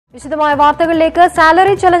വിശദമായ വാർത്തകളിലേക്ക്.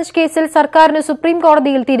 Salary challenge കേസിൽ സർക്കാരിന് സുപ്രീം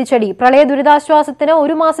കോടതിയിൽ തിരിച്ചടി. പ്രളയ ദുരിതാശ്വാസത്തിന്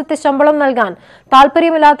ഒരു മാസത്തെ ശമ്പളം നൽകാൻ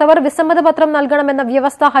താൽപര്യമില്ലാത്തവർ വിസമ്മതപത്രം നൽകണമെന്ന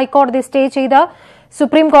വ്യവസ്ഥ ഹൈക്കോടതി സ്റ്റേ ചെയ്ത്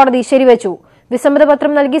സുപ്രീം കോടതി ശരിവച്ചു.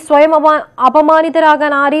 വിസമ്മതപത്രം നൽകി സ്വയം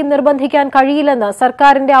അപമാനിതരാകാൻ ആരെയും നിർബന്ധിക്കാൻ കഴിയില്ലെന്ന്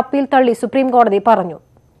സർക്കാരിന്റെ അപ്പീൽ തള്ളി സുപ്രീം കോടതി പറഞ്ഞു.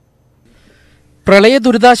 പ്രളയ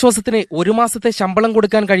ദുരിതാശ്വാസത്തിന് ഒരു മാസത്തെ ശമ്പളം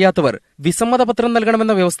കൊടുക്കാൻ കഴിയാത്തവർ വിസമ്മതപത്രം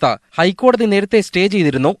നൽകണമെന്ന വ്യവസ്ഥ ഹൈക്കോടതി നേരത്തെ സ്റ്റേ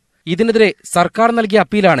ചെയ്തിരുന്നു. ഇതിനെതിരെ സർക്കാർ നൽകിയ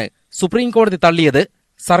അപ്പീലാണ് സുപ്രീം കോടതി തള്ളിയത്.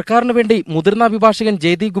 സർക്കാരിനു വേണ്ടി മുതിർന്ന അഭിഭാഷകൻ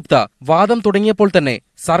ജയ്ദീപ് ഗുപ്ത വാദം തുടങ്ങിയപ്പോൾ തന്നെ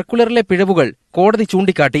സർക്കുലറിലെ പിഴവുകൾ കോടതി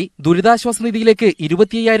ചൂണ്ടിക്കാട്ടി. ദുരിതാശ്വാസ നിധിയിലേക്ക്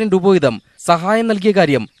 25,000 രൂപ വീതം സഹായം നൽകിയ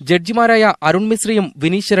കാര്യം ജഡ്ജിമാരായ അരുൺ മിശ്രയും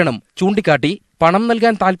വിനീശ്വരനും ചൂണ്ടിക്കാട്ടി. പണം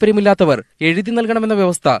നൽകാൻ താൽപര്യമില്ലാത്തവർ എഴുതി നൽകണമെന്ന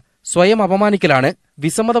വ്യവസ്ഥ സ്വയം അപമാനിക്കലാണ്.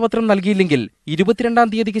 വിസമ്മതപത്രം നൽകിയില്ലെങ്കിൽ 22-ാം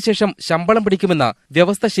തീയതിക്ക് ശേഷം ശമ്പളം പിടിക്കുമെന്ന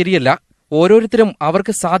വ്യവസ്ഥ ശരിയല്ല. ഓരോരുത്തരും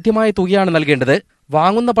അവർക്ക് സാധ്യമായ തുകയാണ് നൽകേണ്ടത്.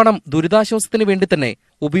 വാങ്ങുന്ന പണം ദുരിതാശ്വാസത്തിന് വേണ്ടി തന്നെ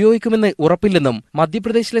ഉപയോഗിക്കുമെന്ന് ഉറപ്പില്ലെന്നും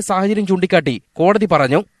മധ്യപ്രദേശിലെ സാഹചര്യം ചൂണ്ടിക്കാട്ടി കോടതി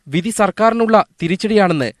പറഞ്ഞു. വിധി സർക്കാരിനുള്ള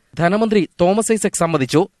തിരിച്ചടിയാണെന്ന് ധനമന്ത്രി തോമസ് ഐസക്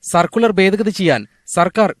സമ്മതിച്ചു. സർക്കുലർ ഭേദഗതി ചെയ്യാൻ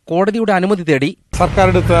സർക്കാർ കോടതിയുടെ അനുമതി തേടി. സർക്കാർ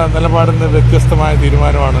എടുത്ത നിലപാടിന് വ്യത്യസ്തമായ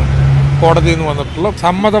തീരുമാനമാണ് കോടതിയിൽ നിന്ന് വന്നിട്ടുള്ള.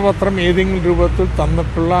 സമ്മതപത്രം ഏതെങ്കിലും രൂപത്തിൽ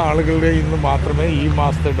തന്നിട്ടുള്ള ആളുകളുടെ ഇന്ന് മാത്രമേ ഈ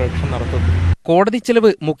മാസത്തെ ഡിഡക്ഷൻ നടത്തുള്ളൂ. കോടതി ചെലവ്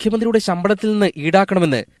മുഖ്യമന്ത്രിയുടെ ശമ്പളത്തിൽ നിന്ന്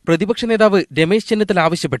ഈടാക്കണമെന്ന് പ്രതിപക്ഷ നേതാവ് രമേശ് ചെന്നിത്തല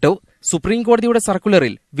ആവശ്യപ്പെട്ടു. സുപ്രീം കോടതിയുടെ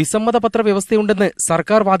സർക്കുലറിൽ വിസമ്മതപത്ര വ്യവസ്ഥയുണ്ടെന്ന്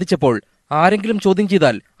സർക്കാർ വാദിച്ചപ്പോൾ ആരെങ്കിലും ചോദ്യം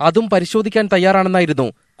ചെയ്താൽ അതും പരിശോധിക്കാൻ തയ്യാറാണെന്നായിരുന്നു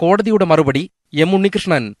കോടതിയുടെ മറുപടി. M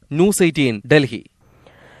Unnikrishnan, news 18, Delhi.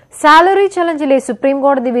 Salary ചലഞ്ചിലെ supreme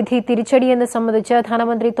കോടതി വിധി തിരിച്ചടിയെന്ന് സംബന്ധിച്ച്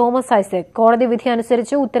ധനമന്ത്രി തോമസ് ഐസക് കോടതി വിധി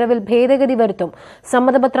അനുസരിച്ച് ഉത്തരവിൽ ഭേദഗതി വരുത്തും.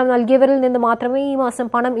 സമ്മതപത്രം നൽകിയവരിൽ നിന്ന് മാത്രമേ ഈ മാസം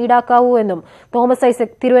പണം ഈടാക്കാവൂ എന്നും തോമസ്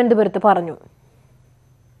ഐസക് തിരുവനന്തപുരത്ത് പറഞ്ഞു.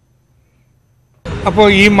 അപ്പോൾ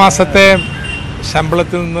ഈ മാസത്തെ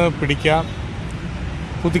ശമ്പളത്തിൽ നിന്ന് പിടിക്കാം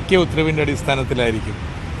പുതുക്കിയ ഉത്തരവിൻ്റെ അടിസ്ഥാനത്തിലായിരിക്കും.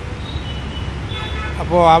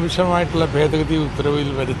 അപ്പോൾ ആവശ്യമായിട്ടുള്ള ഭേദഗതി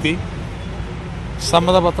ഉത്തരവിൽ വരുത്തി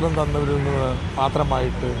സമ്മതപത്രം തന്നവരിൽ നിന്ന്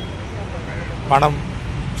മാത്രമായിട്ട് പണം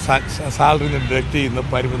സാലറി നിന്ന് ഡിഡക്റ്റ് ചെയ്യുന്ന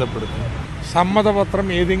പരിമിതപ്പെടുത്തും. സമ്മതപത്രം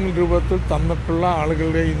ഏതെങ്കിലും രൂപത്തിൽ തന്നിട്ടുള്ള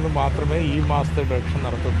ആളുകളുടെ ഇന്ന് മാത്രമേ ഈ മാസത്തെ ഡിഡക്ഷൻ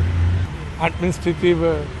നടത്തുള്ളൂ.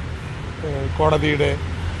 അഡ്മിനിസ്ട്രേറ്റീവ് കോടതിയുടെ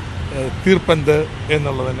തീർപ്പെന്ത്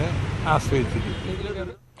എന്നുള്ളതിനെ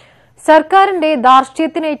ആശ്രയിച്ചിരിക്കും. സർക്കാരിന്റെ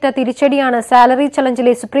ധാർഷ്ട്യത്തിനേറ്റ തിരിച്ചടിയാണ് സാലറി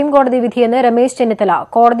ചലഞ്ചിലെ സുപ്രീം കോടതി വിധിയെന്ന് രമേശ് ചെന്നിത്തല.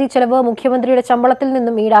 കോടതി ചെലവ് മുഖ്യമന്ത്രിയുടെ ശമ്പളത്തിൽ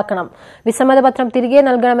നിന്നും ഈടാക്കണം. വിസമ്മതപത്രം തിരികെ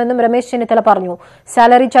നൽകണമെന്നും രമേശ് ചെന്നിത്തല പറഞ്ഞു.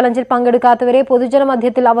 സാലറി ചലഞ്ചിൽ പങ്കെടുക്കാത്തവരെ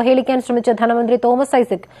പൊതുജനമധ്യത്തിൽ അവഹേളിക്കാൻ ശ്രമിച്ച ധനമന്ത്രി തോമസ്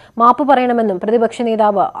ഐസക് മാപ്പ് പറയണമെന്നും പ്രതിപക്ഷ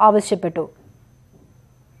നേതാവ് ആവശ്യപ്പെട്ടു.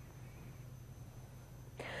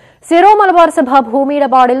 സിറോ മലബാർ സഭ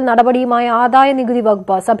ഭൂമിയിടപാടിൽ നടപടിയുമായ ആദായ നികുതി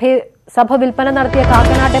വകുപ്പ് സഭ വിൽപ്പന നടത്തിയ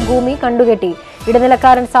കാക്കനാട്ടെ ഭൂമി കണ്ടുകെട്ടി.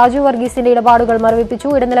 ഇടനിലക്കാരൻ സാജു വർഗീസിന്റെ ഇടപാടുകൾ മരവിപ്പിച്ചു.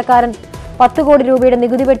 ഇടനിലക്കാരൻ 10 കോടി രൂപയുടെ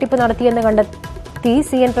നികുതി വെട്ടിപ്പ് നടത്തിയെന്ന് കണ്ടെത്തി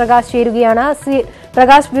CN പ്രകാശ് ചേരുകയാണ്.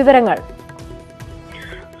 പ്രകാശ്, വിവരങ്ങൾ.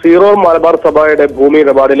 സീറോ മലബാർ സഭയുടെ ഭൂമി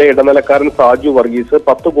ഇടപാടിലെ ഇടനിലക്കാരൻ സാജു വർഗീസ്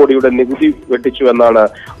 10 കോടിയുടെ നികുതി വെട്ടിച്ചു എന്നാണ്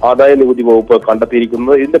ആദായ നികുതി വകുപ്പ്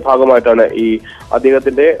കണ്ടെത്തിയിരിക്കുന്നത്. ഇതിന്റെ ഭാഗമായിട്ടാണ് ഈ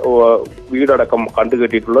അദ്ദേഹത്തിന്റെ വീടടക്കം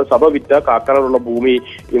കണ്ടുകെട്ടിയിട്ടുള്ളത്. സഭ വിറ്റ കാക്കനാടുള്ള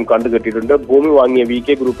ഭൂമിയും കണ്ടുകെട്ടിയിട്ടുണ്ട്. ഭൂമി വാങ്ങിയ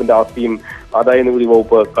VK ഗ്രൂപ്പിന്റെ ആസ്തിയും ആദായ നികുതി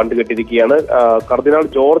വകുപ്പ് കണ്ടുകെട്ടിയിരിക്കുകയാണ്. കർദിനാൾ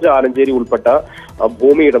ജോർജ് ആലഞ്ചേരി ഉൾപ്പെട്ട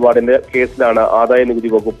ഭൂമി ഇടപാടിന്റെ കേസിലാണ് ആദായ നികുതി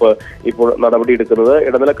വകുപ്പ് ഇപ്പോൾ നടപടിയെടുക്കുന്നത്.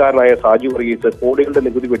 ഇടനിലക്കാരനായ സാജു വർഗീസ് കോടികളുടെ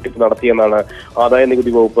നികുതി വെട്ടിപ്പ് നടത്തിയെന്നാണ് ആദായ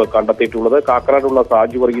നികുതി വകുപ്പ് കണ്ടെത്തിയിട്ടുള്ളത്. കാക്കനാടുള്ള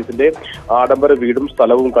സാജു വർഗീസിന്റെ ആഡംബര വീടും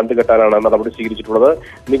സ്ഥലവും കണ്ടുകെട്ടാനാണ് നടപടി സ്വീകരിച്ചിട്ടുള്ളത്.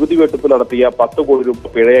 നികുതി വെട്ടിപ്പ് നടത്തിയ 10 കോടി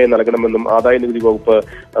രൂപ പിഴയായി നൽകണമെന്നും ആദായ നികുതി വകുപ്പ്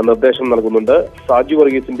നിർദ്ദേശം നൽകുന്നുണ്ട്. സാജു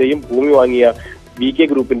വർഗീസിന്റെയും ഭൂമി വാങ്ങിയ VK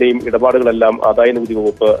ഗ്രൂപ്പിന്റെയും ഇടപാടുകളെല്ലാം ആദായ നികുതി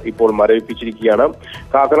വകുപ്പ് ഇപ്പോൾ മരവിപ്പിച്ചിരിക്കുകയാണ്.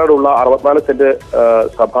 കാക്കനാടുള്ള 64 സെന്റ്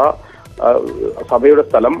സഭയുടെ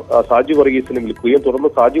സ്ഥലം സാജു വർഗീസിന് വിൽക്കുകയും തുടർന്ന്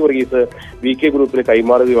സാജു വർഗീസ് VK ഗ്രൂപ്പിന്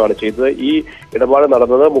കൈമാറുകയുമാണ് ചെയ്തത്. ഈ ഇടപാട്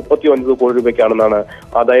നടന്നത് 39 കോടി രൂപയ്ക്കാണെന്നാണ്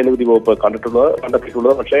ആദായ നികുതി വകുപ്പ്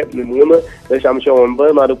കണ്ടെത്തിയിട്ടുള്ളത്. പക്ഷേ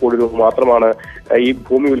 3.94 കോടി രൂപ മാത്രമാണ് ഈ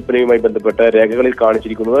ഭൂമി വിൽപ്പനയുമായി ബന്ധപ്പെട്ട് രേഖകളിൽ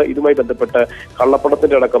കാണിച്ചിരിക്കുന്നത്. ഇതുമായി ബന്ധപ്പെട്ട്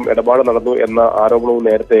കള്ളപ്പണത്തിന്റെ അടക്കം ഇടപാട് നടന്നു എന്ന ആരോപണവും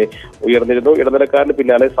നേരത്തെ ഉയർന്നിരുന്നു. ഇടനിലക്കാരന്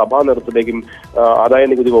പിന്നാലെ സഭാ നേതൃത്വത്തിലേക്കും ആദായ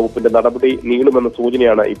നികുതി വകുപ്പിന്റെ നടപടി നീളുമെന്ന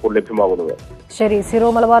സൂചനയാണ് ഇപ്പോൾ ലഭ്യമാകുന്നത്. ശരി.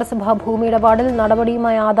 സിറോ മലബാർ സഭ ഭൂമി ഇടപാടിൽ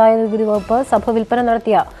നടപടിയുമായ ആദായ നികുതി വകുപ്പ് സഭ വിൽപ്പന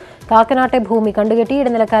നടത്തിയ കാക്കനാട്ടെ ഭൂമി കണ്ടുകെട്ടി.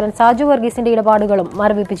 ഇടനിലക്കാരൻ സാജു വർഗീസിന്റെ ഇടപാടുകളും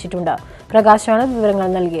മരവിപ്പിച്ചിട്ടുണ്ട്. പ്രകാശാണ് വിവരങ്ങൾ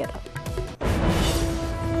നൽകിയത്.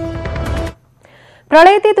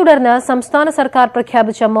 പ്രളയത്തെ തുടർന്ന് സംസ്ഥാന സർക്കാർ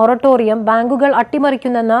പ്രഖ്യാപിച്ച മൊറട്ടോറിയം ബാങ്കുകൾ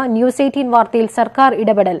അട്ടിമറിക്കുന്നെന്ന ന്യൂസ് 18 വാർത്തയിൽ സർക്കാർ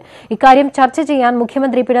ഇടപെടൽ. ഇക്കാര്യം ചർച്ച ചെയ്യാൻ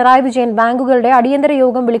മുഖ്യമന്ത്രി പിണറായി വിജയൻ ബാങ്കുകളുടെ അടിയന്തര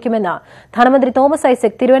യോഗം വിളിക്കുമെന്ന് ധനമന്ത്രി തോമസ്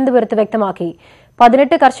ഐസക് തിരുവനന്തപുരത്ത് വ്യക്തമാക്കി.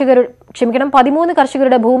 13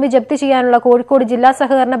 കർഷകരുടെ ഭൂമി ജപ്തി ചെയ്യാനുള്ള കോഴിക്കോട് ജില്ലാ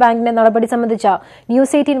സഹകരണ ബാങ്കിന്റെ നടപടി സംബന്ധിച്ച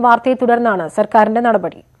ന്യൂസ് 18 വാർത്തയെ തുടർന്നാണ് സർക്കാരിന്റെ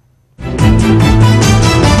നടപടി.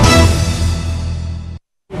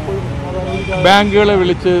 ബാങ്കുകളെ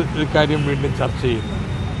വിളിച്ച് കാര്യം വീണ്ടും ചർച്ച ചെയ്യുന്നു.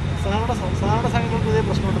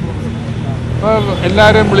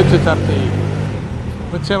 എല്ലാവരെയും വിളിച്ച് ചർച്ച ചെയ്യും.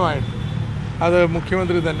 നിശ്ചയമായിട്ട് അത്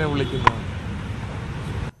മുഖ്യമന്ത്രി തന്നെ വിളിക്കുന്നതാണ്.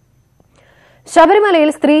 ശബരിമലയിൽ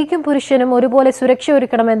സ്ത്രീക്കും പുരുഷനും ഒരുപോലെ സുരക്ഷ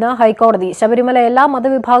ഒരുക്കണമെന്ന് ഹൈക്കോടതി. ശബരിമല എല്ലാ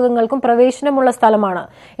മതവിഭാഗങ്ങൾക്കും പ്രവേശനമുള്ള സ്ഥലമാണ്.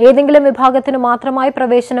 ഏതെങ്കിലും വിഭാഗത്തിന് മാത്രമായി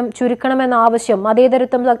പ്രവേശനം ചുരുക്കണമെന്ന ആവശ്യം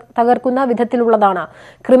മതേതരത്വം തകർക്കുന്ന വിധത്തിലുള്ളതാണ്.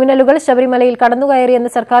 ക്രിമിനലുകൾ ശബരിമലയിൽ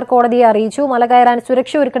കടന്നുകയറിയെന്ന് സർക്കാർ കോടതിയെ അറിയിച്ചു. മല കയറാൻ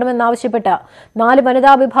സുരക്ഷ ഒരുക്കണമെന്നാവശ്യപ്പെട്ട് 4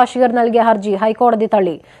 വനിതാ അഭിഭാഷകർ നൽകിയ ഹർജി ഹൈക്കോടതി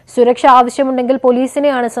തള്ളി. സുരക്ഷ ആവശ്യമുണ്ടെങ്കിൽ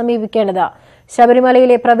പോലീസിനെയാണ് സമീപിക്കേണ്ടത്.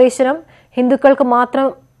 ശബരിമലയിലെ പ്രവേശനം ഹിന്ദുക്കൾക്ക്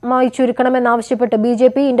മാത്രമായി ചുരുക്കണമെന്നാവശ്യപ്പെട്ട്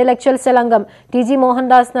BJP ഇന്റലക്ച്വൽ സെൽ അംഗം TG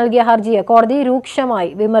മോഹൻദാസ് നൽകിയ ഹർജിയെ കോടതി രൂക്ഷമായി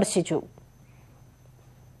വിമർശിച്ചു.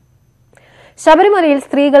 ശബരിമലയിൽ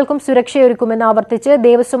സ്ത്രീകൾക്കും സുരക്ഷയൊരുക്കുമെന്ന് ആവർത്തിച്ച്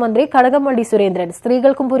ദേവസ്വം മന്ത്രി കടകംപള്ളി സുരേന്ദ്രൻ.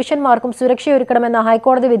 സ്ത്രീകൾക്കും പുരുഷന്മാർക്കും സുരക്ഷയൊരുക്കണമെന്ന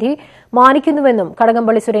ഹൈക്കോടതി വിധി മാനിക്കുന്നുവെന്നും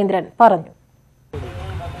കടകംപള്ളി സുരേന്ദ്രൻ പറഞ്ഞു.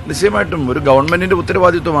 നിശ്ചയമായിട്ടും ഒരു ഗവൺമെന്റിന്റെ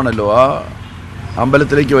ഉത്തരവാദിത്വമാണല്ലോ ആ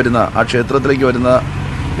അമ്പലത്തിലേക്ക് വരുന്ന, ആ ക്ഷേത്രത്തിലേക്ക് വരുന്ന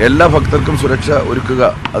എല്ലാ ഭക്തർക്കും സുരക്ഷ ഒരുക്കുക.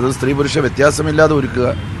 അത് സ്ത്രീ പുരുഷ വ്യത്യാസമില്ലാതെ ഒരുക്കുക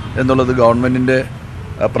എന്നുള്ളത് ഗവൺമെന്റിന്റെ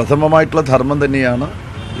പ്രഥമമായിട്ടുള്ള ധർമ്മം തന്നെയാണ്.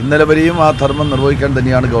 ഇന്നലെ വരെയും ആ ധർമ്മം നിർവഹിക്കാൻ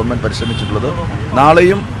തന്നെയാണ് ഗവൺമെന്റ് പരിശ്രമിച്ചിട്ടുള്ളത്.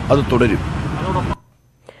 നാളെയും അത് തുടരും.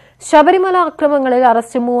 ശബരിമല അക്രമങ്ങളിൽ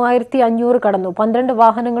അറസ്റ്റ് 3500 കടന്നു. 12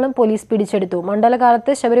 വാഹനങ്ങളും പോലീസ് പിടിച്ചെടുത്തു.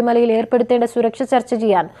 മണ്ഡലകാലത്ത് ശബരിമലയിൽ ഏർപ്പെടുത്തേണ്ട സുരക്ഷ ചർച്ച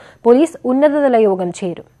ചെയ്യാൻ പോലീസ് ഉന്നതതല യോഗം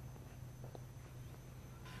ചേരും.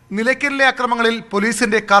 നിലയ്ക്കലിലെ അക്രമങ്ങളിൽ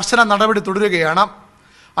പോലീസിന്റെ കർശന നടപടി തുടരുകയാണ്.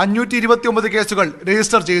 529 കേസുകൾ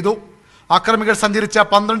രജിസ്റ്റർ ചെയ്തു. അക്രമികൾ സഞ്ചരിച്ച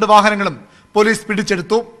 12 വാഹനങ്ങളും പോലീസ്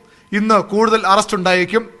പിടിച്ചെടുത്തു. ഇന്ന് കൂടുതൽ അറസ്റ്റ്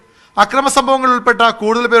ഉണ്ടായേക്കും. അക്രമ സംഭവങ്ങളിൽ ഉൾപ്പെട്ട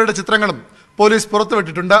കൂടുതൽ പേരുടെ ചിത്രങ്ങളും പോലീസ്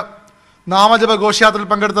പുറത്തുവിട്ടിട്ടുണ്ട്. നാമജപ ഘോഷയാത്രയിൽ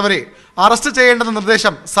പങ്കെടുത്തവരെ അറസ്റ്റ് ചെയ്യേണ്ടെന്ന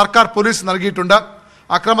നിർദ്ദേശം സർക്കാർ പോലീസ് നൽകിയിട്ടുണ്ട്.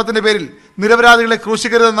 അക്രമത്തിന്റെ പേരിൽ നിരപരാധികളെ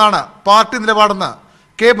ക്രൂശിക്കരുതെന്നാണ് പാർട്ടി നിലപാടെന്ന്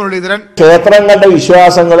കെ മുരളീധരൻ. ക്ഷേത്രങ്ങളുടെ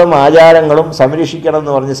വിശ്വാസങ്ങളും ആചാരങ്ങളും സംരക്ഷിക്കണം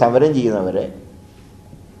എന്ന് പറഞ്ഞ് സമരം ചെയ്യുന്നവരെ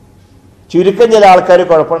ചുരുക്കം ചില ആൾക്കാർ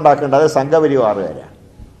കുഴപ്പമുണ്ടാക്കേണ്ട അത് സംഘപരിവാറുകാരാണ്.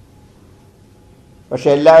 പക്ഷെ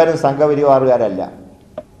എല്ലാവരും സംഘപരിവാറുകാരല്ല,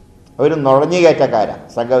 അവർ നുഴഞ്ഞുകയറ്റക്കാരാണ്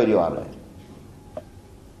സംഘപരിവാറുകാർ.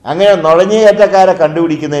 അങ്ങനെ നുഴഞ്ഞുകയറ്റക്കാരെ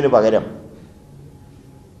കണ്ടുപിടിക്കുന്നതിന് പകരം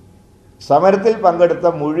സമരത്തിൽ പങ്കെടുത്ത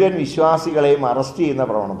മുഴുവൻ വിശ്വാസികളെയും അറസ്റ്റ് ചെയ്യുന്ന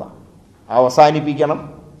പ്രവണത അവസാനിപ്പിക്കണം.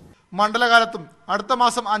 മണ്ഡലകാലത്തും അടുത്ത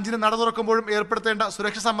മാസം 5-ന് നട തുറക്കുമ്പോഴും ഏർപ്പെടുത്തേണ്ട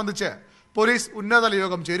സുരക്ഷ സംബന്ധിച്ച് പോലീസ് ഉന്നതതല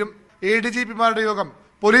യോഗം ചേരും. ADGPമാരുടെ യോഗം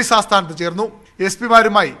പോലീസ് ആസ്ഥാനത്ത് ചേർന്നു.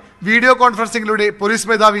 SP-മാരുമായി വീഡിയോ കോൺഫറൻസിംഗിലൂടെ പോലീസ്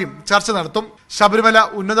മേധാവിയും ചർച്ച നടത്തും. ശബരിമല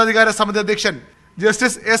ഉന്നതാധികാര സമിതി അധ്യക്ഷൻ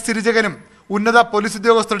ജസ്റ്റിസ് S തിരുജകനും ഉന്നത പോലീസ്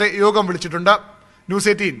ഉദ്യോഗസ്ഥരുടെ യോഗം വിളിച്ചിട്ടുണ്ട്. ന്യൂസ്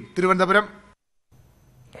 18 തിരുവനന്തപുരം.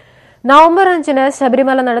 നവംബർ 5-ന്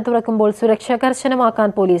ശബരിമല നട തുറക്കുമ്പോൾ സുരക്ഷ കർശനമാക്കാൻ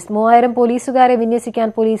പോലീസ് 3000 പോലീസുകാരെ വിന്യസിക്കാൻ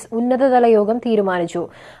പോലീസ് ഉന്നതതല യോഗം തീരുമാനിച്ചു.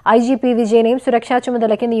 IGP വിജയനെയും സുരക്ഷാ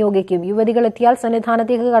ചുമതലയ്ക്ക് നിയോഗിക്കും. യുവതികൾ എത്തിയാൽ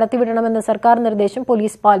സന്നിധാനത്തേക്ക് കടത്തിവിടണമെന്ന സർക്കാർ നിർദ്ദേശം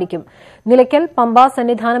പോലീസ് പാലിക്കും. നിലയ്ക്കൽ, പമ്പ,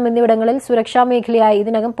 സന്നിധാനം എന്നിവിടങ്ങളിൽ സുരക്ഷാ മേഖലയായി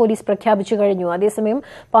ഇതിനകം പോലീസ് പ്രഖ്യാപിച്ചു കഴിഞ്ഞു. അതേസമയം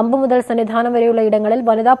പമ്പ മുതൽ സന്നിധാനം വരെയുള്ള ഇടങ്ങളിൽ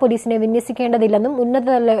വനിതാ പോലീസിനെ വിന്യസിക്കേണ്ടതില്ലെന്നും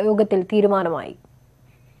ഉന്നതതല യോഗത്തിൽ തീരുമാനമായി.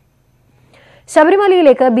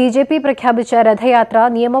 ശബരിമലയിലേക്ക് BJP പ്രഖ്യാപിച്ച രഥയാത്ര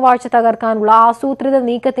നിയമവാഴ്ച തകർക്കാനുള്ള ആസൂത്രിത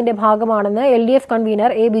നീക്കത്തിന്റെ ഭാഗമാണെന്ന് LDF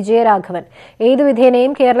കൺവീനർ A. വിജയരാഘവൻ. ഏതു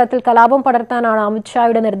വിധേനയും കേരളത്തിൽ കലാപം പടർത്താനാണ്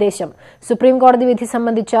അമിത്ഷായുടെ നിർദ്ദേശം. സുപ്രീംകോടതി വിധി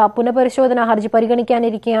സംബന്ധിച്ച പുനഃപരിശോധനാ ഹർജി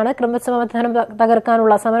പരിഗണിക്കാനിരിക്കെയാണ് ക്രമസമാധാനം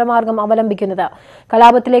തകർക്കാനുള്ള സമരമാർഗം അവലംബിക്കുന്നത്.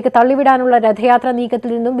 കലാപത്തിലേക്ക് തള്ളിവിടാനുള്ള രഥയാത്ര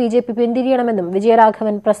നീക്കത്തിൽ നിന്നും BJP പിന്തിരിയണമെന്നും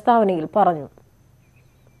വിജയരാഘവൻ പ്രസ്താവനയിൽ പറഞ്ഞു.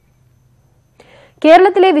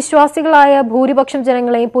 കേരളത്തിലെ വിശ്വാസികളായ ഭൂരിപക്ഷം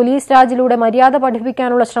ജനങ്ങളെയും പോലീസ് രാജിലൂടെ മര്യാദ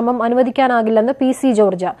പഠിപ്പിക്കാനുള്ള ശ്രമം അനുവദിക്കാനാകില്ലെന്ന് PC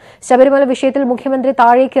ജോർജ്. ശബരിമല വിഷയത്തിൽ മുഖ്യമന്ത്രി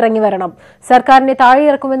താഴേക്കിറങ്ങി വരണം. സർക്കാരിനെ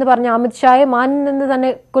താഴെയിറക്കുമെന്ന് പറഞ്ഞ അമിത്ഷായെ മാനിനെന്ന് തന്നെ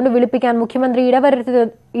കൊണ്ട് വിളിപ്പിക്കാൻ മുഖ്യമന്ത്രി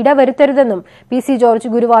ഇടവരുത്തരുതെന്നും PC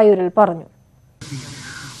ജോർജ് ഗുരുവായൂരിൽ പറഞ്ഞു.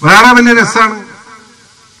 വേറെ വലിയ രസമാണ്,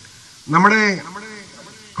 നമ്മുടെ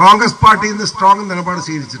കോൺഗ്രസ് പാർട്ടി ഇന്ന് സ്ട്രോങ് നിലപാട്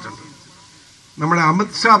സ്വീകരിച്ചിട്ടുണ്ട്. നമ്മുടെ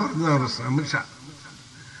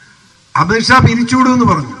അമിത്ഷാ പിരിച്ചുവിടുമെന്ന്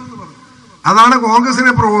പറഞ്ഞു. അതാണ്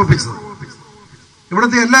കോൺഗ്രസിനെ പ്രകോപിപ്പിച്ചത്.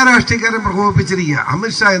 ഇവിടുത്തെ എല്ലാ രാഷ്ട്രീയക്കാരെയും പ്രകോപിപ്പിച്ചിരിക്കുക.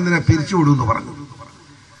 അമിത്ഷാ എന്തിനാ പിരിച്ചുവിടുമെന്ന് പറഞ്ഞു.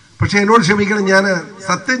 പക്ഷെ എന്നോട് ക്ഷമിക്കണം, ഞാൻ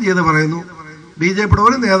സത്യം ചെയ്ത് പറയുന്നു, BJPയുടെ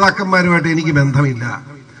ഒരു നേതാക്കന്മാരുമായിട്ട് എനിക്ക് ബന്ധമില്ല,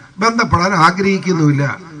 ബന്ധപ്പെടാൻ ആഗ്രഹിക്കുന്നുമില്ല,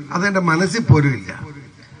 അതെന്റെ മനസ്സിൽ പോലും ഇല്ല.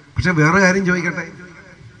 പക്ഷെ വേറെ കാര്യം ചോദിക്കട്ടെ,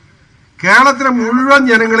 കേരളത്തിലെ മുഴുവൻ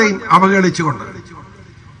ജനങ്ങളെയും അവഗണിച്ചുകൊണ്ട്,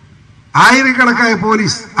 ആയിരക്കണക്കായ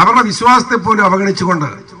പോലീസ് അവരുടെ വിശ്വാസത്തെ പോലും അവഗണിച്ചുകൊണ്ട്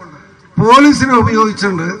പോലീസിനെ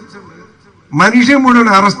ഉപയോഗിച്ചുകൊണ്ട് മനുഷ്യൻ മുഴുവൻ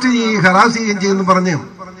അറസ്റ്റ് ചെയ്യുകയും ഹറാസ് ചെയ്യുകയും ചെയ്യുമെന്ന് പറഞ്ഞ്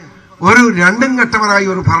ഒരു രണ്ടും ഘട്ടവരായി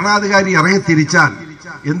ഒരു ഭരണാധികാരി ഇറങ്ങി തിരിച്ചാൽ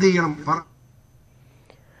എന്ത് ചെയ്യണം?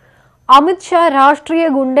 അമിത്ഷാ രാഷ്ട്രീയ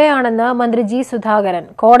ഗുണ്ടയാണെന്ന് മന്ത്രി ജി സുധാകരൻ.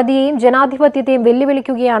 കോടതിയെയും ജനാധിപത്യത്തെയും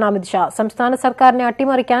വെല്ലുവിളിക്കുകയാണ് അമിത്ഷാ. സംസ്ഥാന സർക്കാരിനെ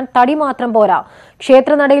അട്ടിമറിക്കാൻ തടി മാത്രം പോരാ,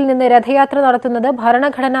 ക്ഷേത്രനടയിൽ നിന്ന് രഥയാത്ര നടത്തുന്നത്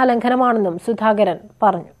ഭരണഘടനാ ലംഘനമാണെന്നും സുധാകരൻ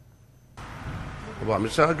പറഞ്ഞു.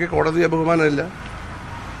 അമിത്ഷാക്ക് കോടതിയെ ബഹുമാനമില്ല,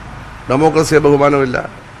 ഡെമോക്രസിയെ ബഹുമാനമില്ല.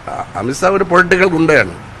 അമിത്ഷാ ഒരു പൊളിറ്റിക്കൽ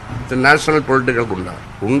ഗുണ്ടയാണ്, നാഷണൽ പൊളിറ്റിക്കൽ ഗുണ്ട.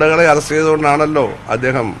 ഗുണ്ടകളെ അറസ്റ്റ് ചെയ്തുകൊണ്ടാണല്ലോ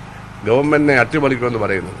അദ്ദേഹം ഗവൺമെന്റിനെ അട്ടിമറിക്കുമെന്ന്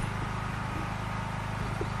പറയുന്നത്.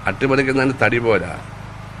 അട്ടിമറിക്കുന്നതിന് തടി പോരാ,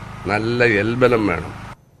 നല്ല എൽബലം വേണം.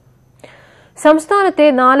 സംസ്ഥാനത്തെ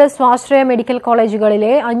 4 സ്വാശ്രയ മെഡിക്കൽ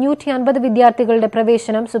കോളേജുകളിലെ 550 വിദ്യാർത്ഥികളുടെ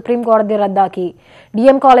പ്രവേശനം സുപ്രീം കോടതി റദ്ദാക്കി.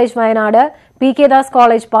 DM college Wayanad, PK Das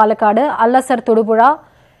college Palakkad, അല്ലസർ Thodupuzha,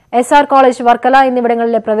 SR college Varkala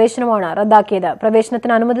എന്നിവിടങ്ങളിലെ പ്രവേശനമാണ് റദ്ദാക്കിയത്.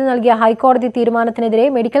 പ്രവേശനത്തിന് അനുമതി നൽകിയ ഹൈക്കോടതി തീരുമാനത്തിനെതിരെ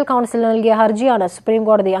മെഡിക്കൽ കൌൺസിൽ നൽകിയ ഹർജിയാണ് സുപ്രീം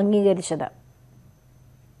കോടതി അംഗീകരിച്ചത്.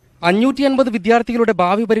 550 വിദ്യാർത്ഥികളുടെ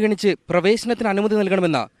ഭാവി പരിഗണിച്ച് പ്രവേശനത്തിന് അനുമതി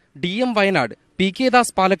നൽകണമെന്ന DM Wayanad, PK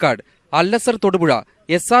Das Palakkad, അല്ലസർ Thodupuzha,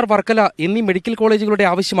 SR Varkala എന്നീ മെഡിക്കൽ കോളേജുകളുടെ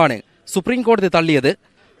ആവശ്യമാണ് സുപ്രീം കോടതി തള്ളിയത്.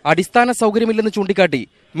 അടിസ്ഥാന സൌകര്യമില്ലെന്ന് ചൂണ്ടിക്കാട്ടി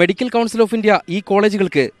മെഡിക്കൽ കൌൺസിൽ ഓഫ് ഇന്ത്യ ഈ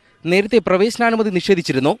കോളേജുകൾക്ക് നേരത്തെ പ്രവേശനാനുമതി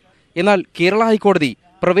നിഷേധിച്ചിരുന്നു. എന്നാൽ കേരള ഹൈക്കോടതി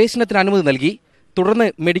പ്രവേശനത്തിന് അനുമതി നൽകി. തുടർന്ന്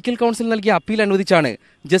മെഡിക്കൽ കൌൺസിൽ നൽകിയ അപ്പീൽ അനുവദിച്ചാണ്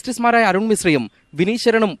ജസ്റ്റിസുമാരായ അരുൺ മിശ്രയും വിനീത്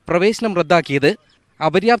ശരണും പ്രവേശനം റദ്ദാക്കിയത്.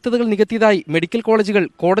 അപര്യാപ്തതകൾ നികത്തിയതായി മെഡിക്കൽ കോളേജുകൾ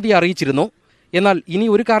കോടതിയെ അറിയിച്ചിരുന്നു. എന്നാൽ ഇനി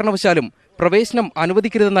ഒരു കാരണവശാലും പ്രവേശനം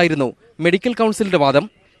അനുവദിക്കരുതെന്നായിരുന്നു മെഡിക്കൽ കൌൺസിലിന്റെ വാദം.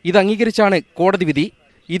 ഇത് അംഗീകരിച്ചാണ് കോടതി വിധി.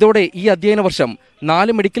 ഇതോടെ ഈ അധ്യയന വർഷം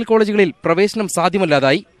 4 മെഡിക്കൽ കോളേജുകളിൽ പ്രവേശനം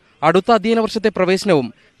സാധ്യമല്ലാതായി. അടുത്ത അധ്യയന വർഷത്തെ പ്രവേശനവും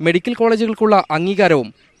മെഡിക്കൽ കോളേജുകൾക്കുള്ള അംഗീകാരവും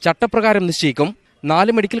ചട്ടപ്രകാരം നിശ്ചയിക്കും.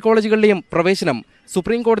 4 മെഡിക്കൽ കോളേജുകളിലെയും പ്രവേശനം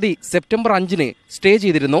സുപ്രീം കോടതി സെപ്റ്റംബർ 5-ന് സ്റ്റേ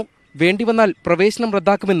ചെയ്തിരുന്നു. വേണ്ടിവന്നാൽ പ്രവേശനം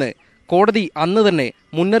റദ്ദാക്കുമെന്ന് കോടതി അന്ന് തന്നെ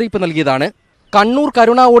മുന്നറിയിപ്പ് നൽകിയതാണ്. കണ്ണൂർ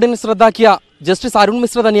കരുണ ഓർഡിനൻസ് റദ്ദാക്കിയ ജസ്റ്റിസ് അരുൺ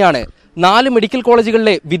മിശ്ര തന്നെയാണ് 4 മെഡിക്കൽ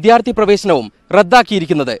കോളേജുകളിലെ വിദ്യാർത്ഥി പ്രവേശനവും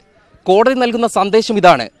റദ്ദാക്കിയിരിക്കുന്നത്. കോടതി നൽകുന്ന സന്ദേശം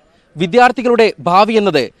ഇതാണ്: വിദ്യാർത്ഥികളുടെ ഭാവി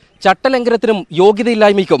എന്നത് ചട്ടലംഘനത്തിനും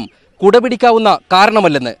യോഗ്യതയില്ലായ്മയ്ക്കും കുടപിടിക്കാവുന്ന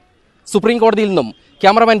കാരണമല്ലെന്ന്. സുപ്രീം കോടതിയിൽ നിന്നും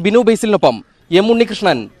cameraman Binu ബേസിലിനൊപ്പം M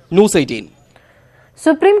Unnikrishnan, news 18.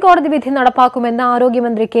 Supreme കോടതി വിധി നടപ്പാക്കുമെന്ന്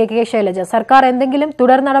ആരോഗ്യമന്ത്രി KK ശൈലജ. സർക്കാർ എന്തെങ്കിലും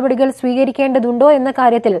തുടർ നടപടികൾ സ്വീകരിക്കേണ്ടതുണ്ടോ എന്ന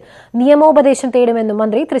കാര്യത്തിൽ നിയമോപദേശം തേടുമെന്നും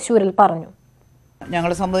മന്ത്രി തൃശൂരിൽ പറഞ്ഞു.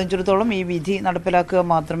 ഞങ്ങളെ സംബന്ധിച്ചിടത്തോളം ഈ വിധി നടപ്പിലാക്കുക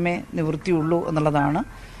മാത്രമേ നിവൃത്തിയുള്ളൂ എന്നുള്ളതാണ്.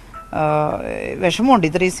 വിഷമമുണ്ട്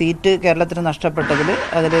ഇത്രയും സീറ്റ് കേരളത്തിന് നഷ്ടപ്പെട്ടതിൽ.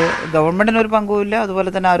 അതിൽ ഗവൺമെൻറ്റിനൊരു പങ്കുമില്ല, അതുപോലെ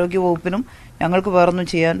തന്നെ ആരോഗ്യവകുപ്പിനും ഞങ്ങൾക്ക് വേറൊന്നും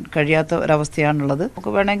ചെയ്യാൻ കഴിയാത്ത ഒരവസ്ഥയാണുള്ളത്.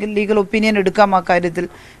 നമുക്ക് വേണമെങ്കിൽ ലീഗൽ ഒപ്പീനിയൻ എടുക്കാം ആ കാര്യത്തിൽ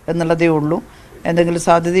എന്നുള്ളതേ ഉള്ളൂ. എന്തെങ്കിലും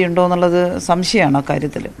സാധ്യതയുണ്ടോ എന്നുള്ളത് സംശയമാണ്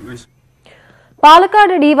അക്കാര്യത്തിൽ.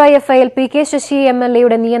 പാലക്കാട് ഡിവൈഎഫ്ഐയിൽ PK ശശി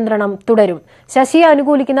MLAയുടെ നിയന്ത്രണം തുടരും. ശശിയെ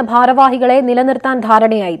അനുകൂലിക്കുന്ന ഭാരവാഹികളെ നിലനിർത്താൻ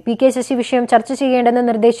ധാരണയായി. PK ശശി വിഷയം ചർച്ച ചെയ്യേണ്ടെന്ന്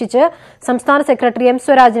നിർദ്ദേശിച്ച് സംസ്ഥാന സെക്രട്ടറി M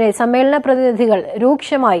സ്വരാജിനെ സമ്മേളന പ്രതിനിധികൾ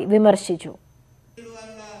രൂക്ഷമായി വിമർശിച്ചു.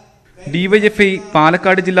 ഡിവൈഎഫ്ഐ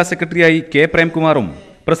പാലക്കാട് ജില്ലാ സെക്രട്ടറിയായി K പ്രേംകുമാറും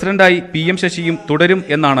പ്രസിഡന്റായി PM ശശിയും തുടരും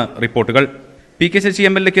എന്നാണ് റിപ്പോർട്ടുകൾ. PK ശശി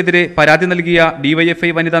MLAക്കെതിരെ പരാതി നൽകിയ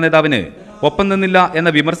ഡിവൈഎഫ്ഐ വനിതാ നേതാവിന് ഒപ്പം നിന്നില്ല എന്ന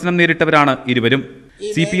വിമർശനം നേരിട്ടവരാണ് ഇരുവരും.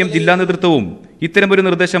 CPM ജില്ലാ നേതൃത്വവും ഇത്തരമൊരു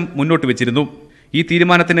നിർദ്ദേശം മുന്നോട്ട് വെച്ചിരുന്നു. ഈ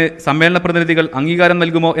തീരുമാനത്തിന് സമ്മേളന പ്രതിനിധികൾ അംഗീകാരം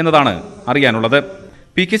നൽകുമോ എന്നതാണ് അറിയാനുള്ളത്.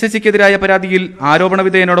 PK ശശിക്കെതിരായ പരാതിയിൽ ആരോപണ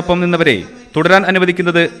വിധേയനോടൊപ്പം നിന്നവരെ തുടരാൻ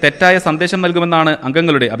അനുവദിക്കുന്നത് തെറ്റായ സന്ദേശം നൽകുമെന്നാണ്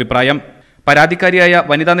അംഗങ്ങളുടെ അഭിപ്രായം. പരാതിക്കാരിയായ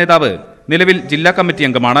വനിതാ നേതാവ് നിലവിൽ ജില്ലാ കമ്മിറ്റി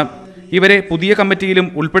അംഗമാണ്. ഇവരെ പുതിയ കമ്മിറ്റിയിലും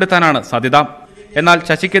ഉൾപ്പെടുത്താനാണ് സാധ്യത. എന്നാൽ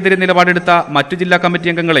ശശിക്കെതിരെ നിലപാടെടുത്ത മറ്റു ജില്ലാ കമ്മിറ്റി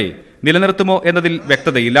അംഗങ്ങളെ നിലനിർത്തുമോ എന്നതിൽ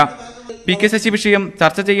വ്യക്തതയില്ല. PK ശശി വിഷയം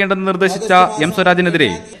ചർച്ച ചെയ്യേണ്ടെന്ന് നിർദ്ദേശിച്ച M സ്വരാജിനെതിരെ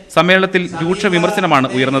സമ്മേളനത്തിൽ രൂക്ഷ വിമർശനമാണ്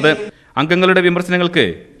ഉയർന്നത്. അംഗങ്ങളുടെ വിമർശനങ്ങൾക്ക്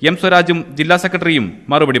M സ്വരാജും ജില്ലാ സെക്രട്ടറിയും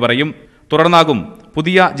മറുപടി പറയും. തുടർന്നാകും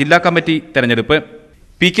പുതിയ ജില്ലാ കമ്മിറ്റി തെരഞ്ഞെടുപ്പ്.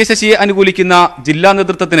 PK ശശിയെ അനുകൂലിക്കുന്ന ജില്ലാ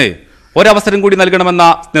നേതൃത്വത്തിന് ഒരവസരം കൂടി നൽകണമെന്ന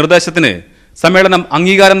നിർദ്ദേശത്തിന് സമ്മേളനം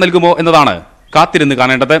അംഗീകാരം നൽകുമോ എന്നതാണ് കാത്തിരുന്ന്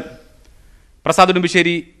കാണേണ്ടത്. Prasad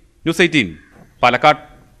Udumbissery, news 18, Palakkad.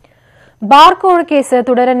 ബാർകോഴ case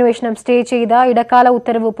തുടരന്വേഷണം stay ചെയ്ത ഇടക്കാല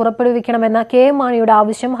ഉത്തരവ് പുറപ്പെടുവിക്കണമെന്ന KM മാണിയുടെ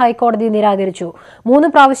ആവശ്യം ഹൈക്കോടതി നിരാകരിച്ചു.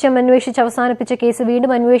 3 പ്രാവശ്യം അന്വേഷിച്ച് അവസാനിപ്പിച്ച കേസ്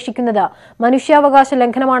വീണ്ടും അന്വേഷിക്കുന്നത് മനുഷ്യാവകാശ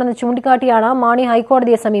ലംഘനമാണെന്ന് ചൂണ്ടിക്കാട്ടിയാണ് മാണി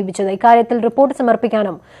ഹൈക്കോടതിയെ സമീപിച്ചത്. ഇക്കാര്യത്തിൽ റിപ്പോർട്ട്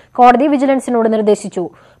സമർപ്പിക്കാനും കോടതി വിജിലൻസിനോട് നിർദ്ദേശിച്ചു.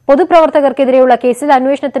 പൊതുപ്രവർത്തകർക്കെതിരെയുള്ള കേസിൽ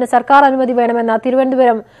അന്വേഷണത്തിന് സർക്കാർ അനുമതി വേണമെന്ന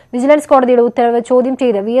തിരുവനന്തപുരം വിജിലൻസ് കോടതിയുടെ ഉത്തരവ് ചോദ്യം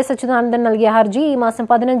ചെയ്ത് VS അച്യുതാനന്ദൻ നൽകിയ ഹർജി ഈ മാസം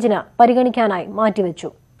 15-ന് പരിഗണിക്കാനായി മാറ്റിവെച്ചു.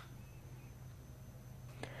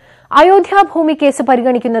 അയോധ്യ ഭൂമി കേസ്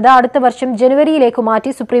പരിഗണിക്കുന്നത് അടുത്ത വർഷം ജനുവരിയിലേക്ക്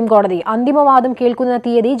മാറ്റി സുപ്രീം കോടതി. അന്തിമവാദം കേൾക്കുന്ന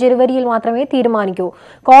തീയതി ജനുവരിയിൽ മാത്രമേ തീരുമാനിക്കൂ.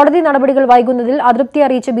 കോടതി നടപടികൾ വൈകുന്നതിൽ അതൃപ്തി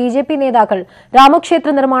അറിയിച്ച BJP നേതാക്കൾ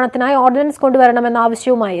രാമക്ഷേത്ര നിർമ്മാണത്തിനായി ഓർഡിനൻസ് കൊണ്ടുവരണമെന്ന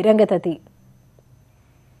ആവശ്യവുമായി രംഗത്തെത്തി.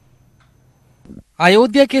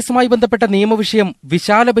 അയോധ്യ കേസുമായി ബന്ധപ്പെട്ട നിയമവിഷയം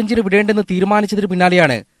വിശാല ബെഞ്ചിന് വിടേണ്ടെന്ന് തീരുമാനിച്ചതിന്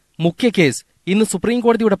പിന്നാലെയാണ് മുഖ്യ കേസ് ഇന്ന്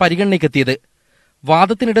സുപ്രീംകോടതിയുടെ പരിഗണനയ്ക്കെത്തിയത്.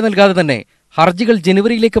 വാദത്തിനിട നൽകാതെ തന്നെ ഹർജികൾ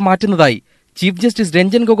ജനുവരിയിലേക്ക് മാറ്റുന്നതായി ചീഫ് ജസ്റ്റിസ്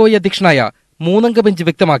രഞ്ജൻ ഗൊഗോയ് അധ്യക്ഷനായ 3-അംഗ ബെഞ്ച്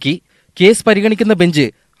വ്യക്തമാക്കി. കേസ് പരിഗണിക്കുന്ന ബെഞ്ച്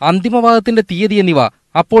അന്തിമവാദത്തിന്റെ തീയതി എന്നിവ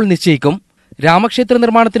അപ്പോൾ നിശ്ചയിക്കും. രാമക്ഷേത്ര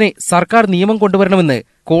നിർമ്മാണത്തിന് സർക്കാർ നിയമം കൊണ്ടുവരണമെന്ന്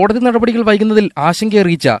കോടതി നടപടികൾ വൈകുന്നതിൽ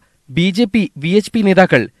ആശങ്കയറിയിച്ച BJP, VHP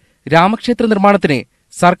നേതാക്കൾ രാമക്ഷേത്ര നിർമ്മാണത്തിന്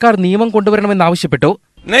സർക്കാർ നിയമം കൊണ്ടുവരണമെന്നാവശ്യപ്പെട്ടു.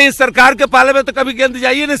 नहीं, सरकार के पाले में तो कभी गेंद जा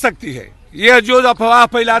ही नहीं सकती है. ये जो अफवाह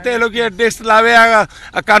फैलाते हैं लोग, ये देश लावे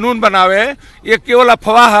कानून बनावे, ये केवल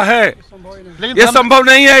अफवाह है. ये संभव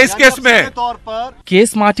नहीं है इस केस में.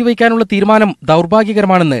 കേസ് മാറ്റിവയ്ക്കാനുള്ള തീരുമാനം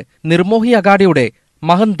ദൗർഭാഗ്യകരമാണെന്ന് നിർമോഹി അഗാഡിയുടെ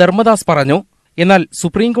മഹൻ ധർമ്മദാസ് പറഞ്ഞു. എന്നാൽ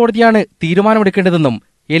സുപ്രീംകോടതിയാണ് തീരുമാനമെടുക്കേണ്ടതെന്നും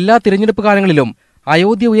എല്ലാ തിരഞ്ഞെടുപ്പ് കാലങ്ങളിലും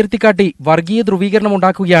അയോധ്യ ഉയർത്തിക്കാട്ടി വർഗീയ ധ്രുവീകരണം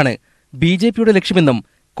ഉണ്ടാക്കുകയാണ് BJPയുടെ ലക്ഷ്യമെന്നും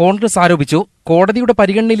കോൺഗ്രസ് ആരോപിച്ചു. കോടതിയുടെ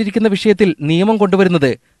പരിഗണനയിലിരിക്കുന്ന വിഷയത്തിൽ നിയമം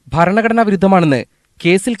കൊണ്ടുവരുന്നത് ഭരണഘടനാ വിരുദ്ധമാണെന്ന്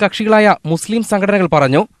കേസിൽ കക്ഷികളായ മുസ്ലിം സംഘടനകൾ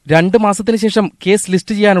പറഞ്ഞു. 2 മാസത്തിനു ശേഷം കേസ്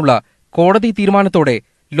ലിസ്റ്റ് ചെയ്യാനുള്ള കോടതി തീരുമാനത്തോടെ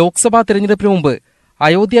ലോക്സഭാ തെരഞ്ഞെടുപ്പിന് മുമ്പ്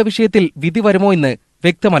അയോധ്യ വിഷയത്തിൽ വിധി വരുമോ എന്ന്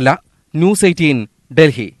വ്യക്തമല്ല. ന്യൂസ് 18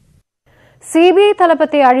 ഡൽഹി. CBI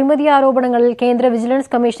തലപ്പത്തെ അഴിമതി ആരോപണങ്ങളിൽ കേന്ദ്ര വിജിലൻസ്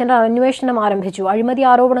കമ്മീഷണർ അന്വേഷണം ആരംഭിച്ചു. അഴിമതി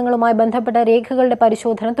ആരോപണങ്ങളുമായി ബന്ധപ്പെട്ട രേഖകളുടെ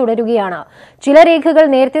പരിശോധന തുടരുകയാണ്. ചില രേഖകൾ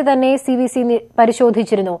നേരത്തെ തന്നെ CVC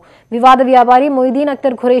പരിശോധിച്ചിരുന്നു. വിവാദ വ്യാപാരി മൊയ്തീൻ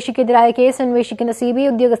അക്തർ ഖുറേഷിക്കെതിരായ കേസ് അന്വേഷിക്കുന്ന CBI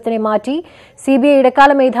ഉദ്യോഗസ്ഥനെ മാറ്റി. CBI ഇടക്കാല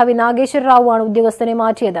മേധാവി നാഗേശ്വര റാവുവാണ് ഉദ്യോഗസ്ഥനെ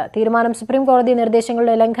മാറ്റിയത്. തീരുമാനം സുപ്രീംകോടതി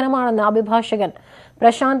നിർദ്ദേശങ്ങളുടെ ലംഘനമാണെന്ന് അഭിഭാഷകൻ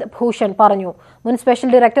പ്രശാന്ത് ഭൂഷൺ പറഞ്ഞു. മുൻ സ്പെഷ്യൽ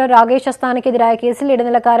ഡയറക്ടർ രാകേഷ് അസ്താനയ്ക്കെതിരായ കേസിൽ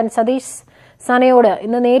ഇടനിലക്കാരൻ സതീഷ് സനയോട്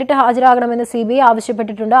ഇന്ന് നേരിട്ട് ഹാജരാകണമെന്ന് CBI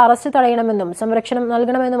ആവശ്യപ്പെട്ടിട്ടുണ്ട്. അറസ്റ്റ് തടയണമെന്നും സംരക്ഷണം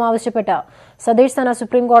നൽകണമെന്നും ആവശ്യപ്പെട്ട് സതീഷ് സന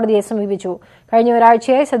സുപ്രീംകോടതിയെ സമീപിച്ചു. കഴിഞ്ഞ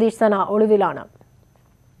ഒരാഴ്ചയായി സതീഷ് സന ഒളിവിലാണ്.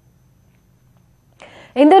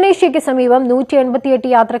 ഇന്തോനേഷ്യയ്ക്ക് സമീപം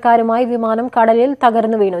 188 യാത്രക്കാരുമായി വിമാനം കടലിൽ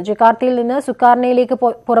തകർന്നു വീണു. ജക്കാർത്തയിൽ നിന്ന് സുക്കാർണയിലേക്ക്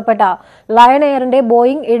പുറപ്പെട്ട ലയൺ എയറിന്റെ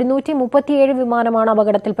ബോയിംഗ് 737 വിമാനമാണ്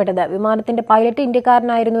അപകടത്തിൽപ്പെട്ടത്. വിമാനത്തിന്റെ പൈലറ്റ്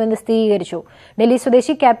ഇന്ത്യക്കാരനായിരുന്നുവെന്ന് സ്ഥിരീകരിച്ചു. ഡൽഹി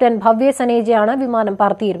സ്വദേശി ക്യാപ്റ്റൻ ഭവ്യ സനേജയാണ് വിമാനം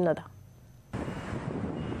പറത്തിയിരുന്നത്.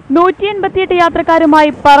 188 യാത്രക്കാരുമായി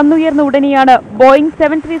പറന്നുയർന്ന ഉടനെയാണ് ബോയിംഗ്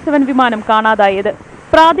 737 വിമാനം കാണാതായത്.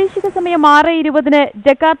 പ്രാദേശിക സമയം 6:20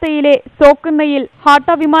 ജക്കാർത്തയിലെ സോക്കർണയിൽ ഹാട്ട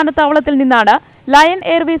വിമാനത്താവളത്തിൽ നിന്നാണ് ലയൺ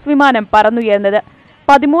എയർവേസ് വിമാനം പറന്നുയർന്നത്.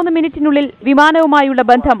 13 മിനിറ്റിനുള്ളിൽ വിമാനവുമായുള്ള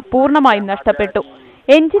ബന്ധം പൂർണ്ണമായും നഷ്ടപ്പെട്ടു.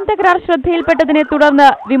 എഞ്ചിൻ തകരാർ ശ്രദ്ധയിൽപ്പെട്ടതിനെ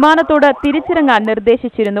തുടർന്ന് വിമാനത്തോട് തിരിച്ചിറങ്ങാൻ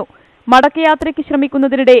നിർദ്ദേശിച്ചിരുന്നു. മടക്കയാത്രയ്ക്ക്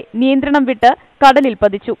ശ്രമിക്കുന്നതിനിടെ നിയന്ത്രണം വിട്ട് കടലിൽ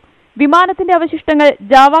പതിച്ചു. വിമാനത്തിന്റെ അവശിഷ്ടങ്ങൾ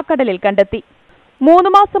ജാവ കടലിൽ കണ്ടെത്തി. 3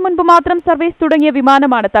 മാസം മുൻപ് മാത്രം സർവീസ് തുടങ്ങിയ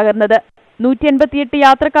വിമാനമാണ് തകർന്നത്. 188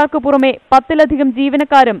 യാത്രക്കാർക്ക് പുറമെ 10-ലധികം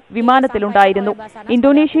ജീവനക്കാരും വിമാനത്തിലുണ്ടായിരുന്നു.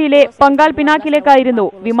 ഇന്തോനേഷ്യയിലെ പങ്കാൽ പിനാക്കിലേക്കായിരുന്നു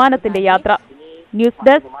വിമാനത്തിന്റെ യാത്ര. News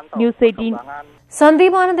desk, news 18.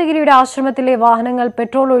 സന്ദീപ് ആനന്ദഗിരിയുടെ ആശ്രമത്തിലെ വാഹനങ്ങൾ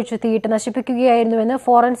പെട്രോൾ ഒഴിച്ച് തീയിട്ട് നശിപ്പിക്കുകയായിരുന്നുവെന്ന്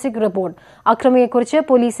ഫോറൻസിക് റിപ്പോർട്ട്. അക്രമിയെക്കുറിച്ച്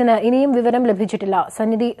പോലീസിന് ഇനിയും വിവരം ലഭിച്ചിട്ടില്ല.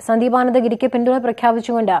 സന്ദീപ് ആനന്ദഗിരിക്ക് പിന്തുണ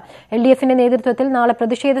പ്രഖ്യാപിച്ചുകൊണ്ട് LDFന്റെ നേതൃത്വത്തിൽ നാളെ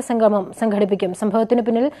പ്രതിഷേധ സംഗമം സംഘടിപ്പിക്കും. സംഭവത്തിന്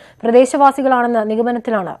പിന്നിൽ പ്രദേശവാസികളാണെന്ന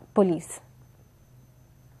നിഗമനത്തിലാണ് പോലീസ്.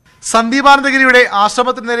 സന്ദീപ് ആനന്ദഗിരിയുടെ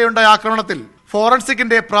ആശ്രമത്തിന് നേരെയുണ്ടായ ആക്രമണത്തിൽ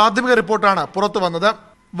ഫോറൻസിക്കിന്റെ പ്രാഥമിക റിപ്പോർട്ടാണ് പുറത്തുവന്നത്.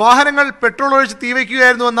 വാഹനങ്ങൾ പെട്രോൾ ഒഴിച്ച്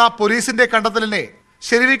തീവയ്ക്കുകയായിരുന്നുവെന്ന പോലീസിന്റെ കണ്ടെത്തലിനെ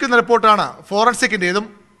ശരിവയ്ക്കുന്ന റിപ്പോർട്ടാണ് ഫോറൻസിക്കിന്റേതും.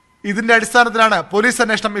 ഇതിന്റെ അടിസ്ഥാനത്തിലാണ് പോലീസ്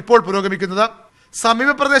അന്വേഷണം ഇപ്പോൾ പുരോഗമിക്കുന്നത്. സമീപ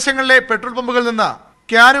പ്രദേശങ്ങളിലെ പെട്രോൾ പമ്പുകളിൽ നിന്ന്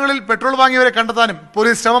ക്യാനുകളിൽ പെട്രോൾ വാങ്ങിയവരെ കണ്ടെത്താനും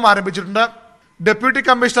പോലീസ് ശ്രമം ആരംഭിച്ചിട്ടുണ്ട്. Deputy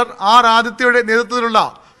commissioner R. ആദിത്യയുടെ നേതൃത്വത്തിലുള്ള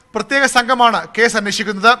പ്രത്യേക സംഘമാണ് കേസ്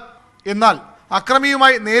അന്വേഷിക്കുന്നത്. എന്നാൽ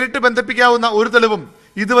അക്രമിയുമായി നേരിട്ട് ബന്ധിപ്പിക്കാവുന്ന ഒരു തെളിവും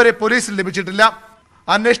ഇതുവരെ പോലീസിന് ലഭിച്ചിട്ടില്ല.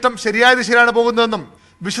 അന്വേഷണം ശരിയായ ദിശയിലാണ് പോകുന്നതെന്നും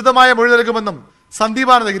വിശദമായ മൊഴി നൽകുമെന്നും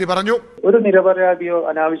സന്ദീപ് ആനന്ദഗിരി പറഞ്ഞു. ഒരു നിരപരാധിയോ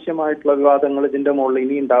അനാവശ്യമായിട്ടുള്ള വിവാദങ്ങൾ ഇതിന്റെ മുകളിൽ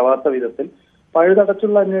ഇനി ഉണ്ടാവാത്ത വിധത്തിൽ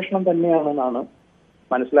പഴുതടച്ചുള്ള അന്വേഷണം തന്നെയാണെന്നാണ്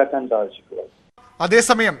മനസ്സിലാക്കാൻ സാധിച്ചിട്ടുള്ളത്.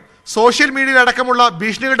 അതേസമയം സോഷ്യൽ മീഡിയയിൽ അടക്കമുള്ള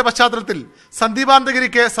ഭീഷണികളുടെ പശ്ചാത്തലത്തിൽ സന്ദീപ്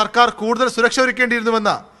ആനന്ദഗിരിക്ക് സർക്കാർ കൂടുതൽ സുരക്ഷ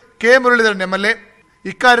ഒരുക്കേണ്ടിയിരുന്നുവെന്ന് K. മുരളീധരൻ MLA.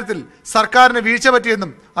 ഇക്കാര്യത്തിൽ സർക്കാരിന് വീഴ്ച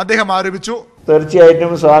പറ്റിയെന്നും അദ്ദേഹം ആരോപിച്ചു.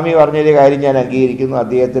 തീർച്ചയായിട്ടും സ്വാമി പറഞ്ഞൊരു കാര്യം ഞാൻ അംഗീകരിക്കുന്നു.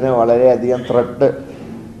 അദ്ദേഹത്തിന് വളരെയധികം ത്രെട്ട്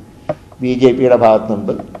BJPയുടെ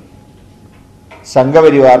ഭാഗത്തുനിന്നുണ്ട്,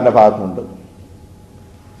 സംഘപരിവാറിന്റെ ഭാഗത്തുനിന്നുണ്ട്.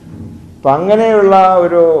 അപ്പം അങ്ങനെയുള്ള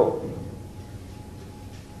ഒരു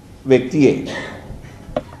വ്യക്തിയെ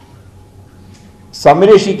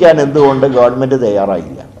സംരക്ഷിക്കാൻ എന്തുകൊണ്ട് ഗവൺമെന്റ്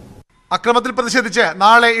തയ്യാറായില്ല? അക്രമത്തിൽ പ്രതിഷേധിച്ച്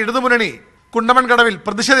നാളെ ഇടതുമുന്നണി കുണ്ടമൺകടവിൽ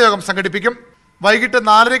പ്രതിഷേധ യോഗം സംഘടിപ്പിക്കും. വൈകിട്ട്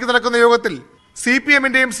 4:30 നടക്കുന്ന യോഗത്തിൽ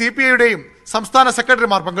CPMന്റെയും CPIയുടെയും സംസ്ഥാന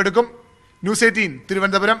സെക്രട്ടറിമാർ പങ്കെടുക്കും. ന്യൂസ് 18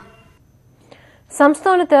 തിരുവനന്തപുരം.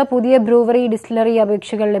 സംസ്ഥാനത്ത് പുതിയ ബ്രൂവറി ഡിസ്റ്റിലറി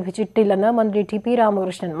അപേക്ഷകൾ ലഭിച്ചിട്ടില്ലെന്ന് മന്ത്രി ടി.പി.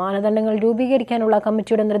 രാമകൃഷ്ണൻ. മാനദണ്ഡങ്ങൾ രൂപീകരിക്കാനുള്ള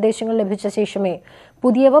കമ്മിറ്റിയുടെ നിർദ്ദേശങ്ങൾ ലഭിച്ച ശേഷമേ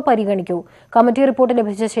പുതിയവ പരിഗണിക്കൂ. കമ്മിറ്റി റിപ്പോർട്ട്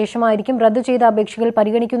ലഭിച്ച ശേഷമായിരിക്കും റദ്ദു ചെയ്ത അപേക്ഷകൾ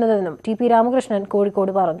പരിഗണിക്കുന്നതെന്നും ടി.പി. രാമകൃഷ്ണൻ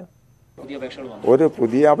കോഴിക്കോട് പറഞ്ഞു. ഒരു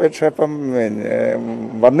പുതിയ അപേക്ഷ ഇപ്പം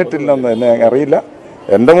വന്നിട്ടില്ലെന്ന് എന്നെ അറിയില്ല.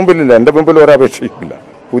 എന്റെ മുമ്പിൽ ഒരു അപേക്ഷയില്ല.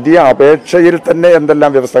 പുതിയ അപേക്ഷയിൽ തന്നെ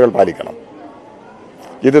എന്തെല്ലാം വ്യവസ്ഥകൾ പാലിക്കണം,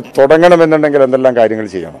 ഇത് തുടങ്ങണമെന്നുണ്ടെങ്കിൽ എന്തെല്ലാം കാര്യങ്ങൾ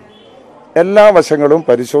ചെയ്യണം, എല്ലാ വശങ്ങളും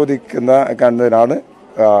പരിശോധിക്കുന്നതിനാണ്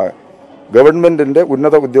ഗവൺമെന്റിന്റെ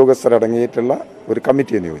ഉന്നത ഉദ്യോഗസ്ഥരടങ്ങിയിട്ടുള്ള ഒരു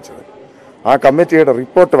കമ്മിറ്റിയെ നിയോഗിച്ചത്. ആ കമ്മിറ്റിയുടെ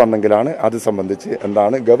റിപ്പോർട്ട് വന്നെങ്കിലാണ് അത് സംബന്ധിച്ച്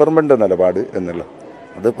എന്താണ് ഗവൺമെന്റ് നിലപാട് എന്നുള്ളത്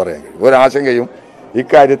അത് പറയാൻ കഴിയും. ഒരാശങ്കയും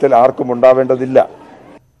ഇക്കാര്യത്തിൽ ആർക്കും ഉണ്ടാവേണ്ടതില്ല.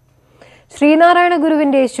 ശ്രീനാരായണ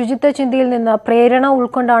ഗുരുവിന്റെ ശുചിത്വ ചിന്തയിൽ നിന്ന് പ്രേരണ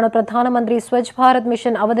ഉൾക്കൊണ്ടാണ് പ്രധാനമന്ത്രി സ്വച്ഛ് ഭാരത്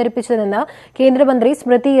മിഷൻ അവതരിപ്പിച്ചതെന്ന് കേന്ദ്രമന്ത്രി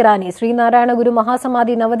സ്മൃതി ഇറാനി. ശ്രീനാരായണ ഗുരു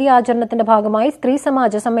മഹാസമാധി നവതി ആചരണത്തിന്റെ ഭാഗമായി സ്ത്രീ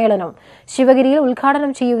സമാജ സമ്മേളനം ശിവഗിരിയിൽ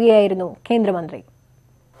ഉദ്ഘാടനം ചെയ്യുകയായിരുന്നു കേന്ദ്രമന്ത്രി.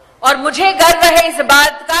 और मुझे गर्व है इस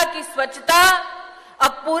बात का कि स्वच्छता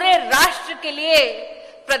अब पूरे राष्ट्र के लिए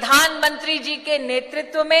प्रधानमंत्री जी के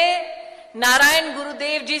नेतृत्व में नारायण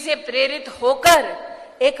गुरुदेव जी से प्रेरित होकर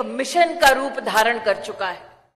एक मिशन का रूप धारण कर चुका है.